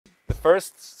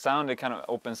first sound that kind of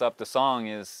opens up the song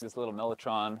is this little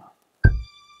mellotron.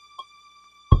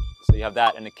 So you have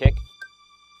that and a kick,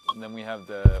 and then we have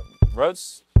the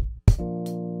Rhodes.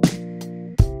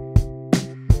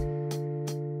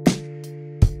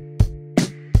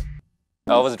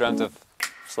 I always dreamt of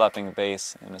slapping a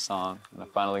bass in a song, and I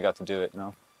finally got to do it, you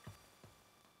know.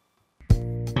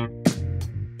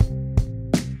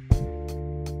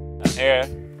 And here,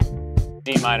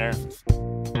 D minor.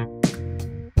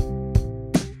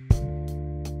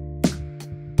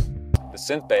 The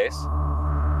synth bass.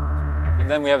 And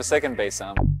then we have a second bass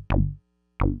sound.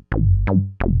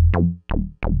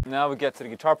 Now we get to the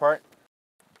guitar part.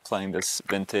 Playing this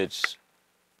vintage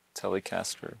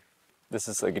Telecaster. This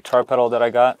is a guitar pedal that I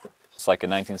got. It's like a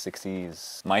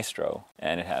 1960s Maestro,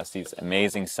 and it has these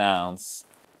amazing sounds.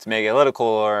 To make it a little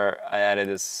cooler, I added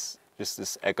this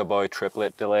Echo Boy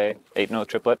triplet delay, 8-note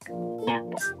triplet.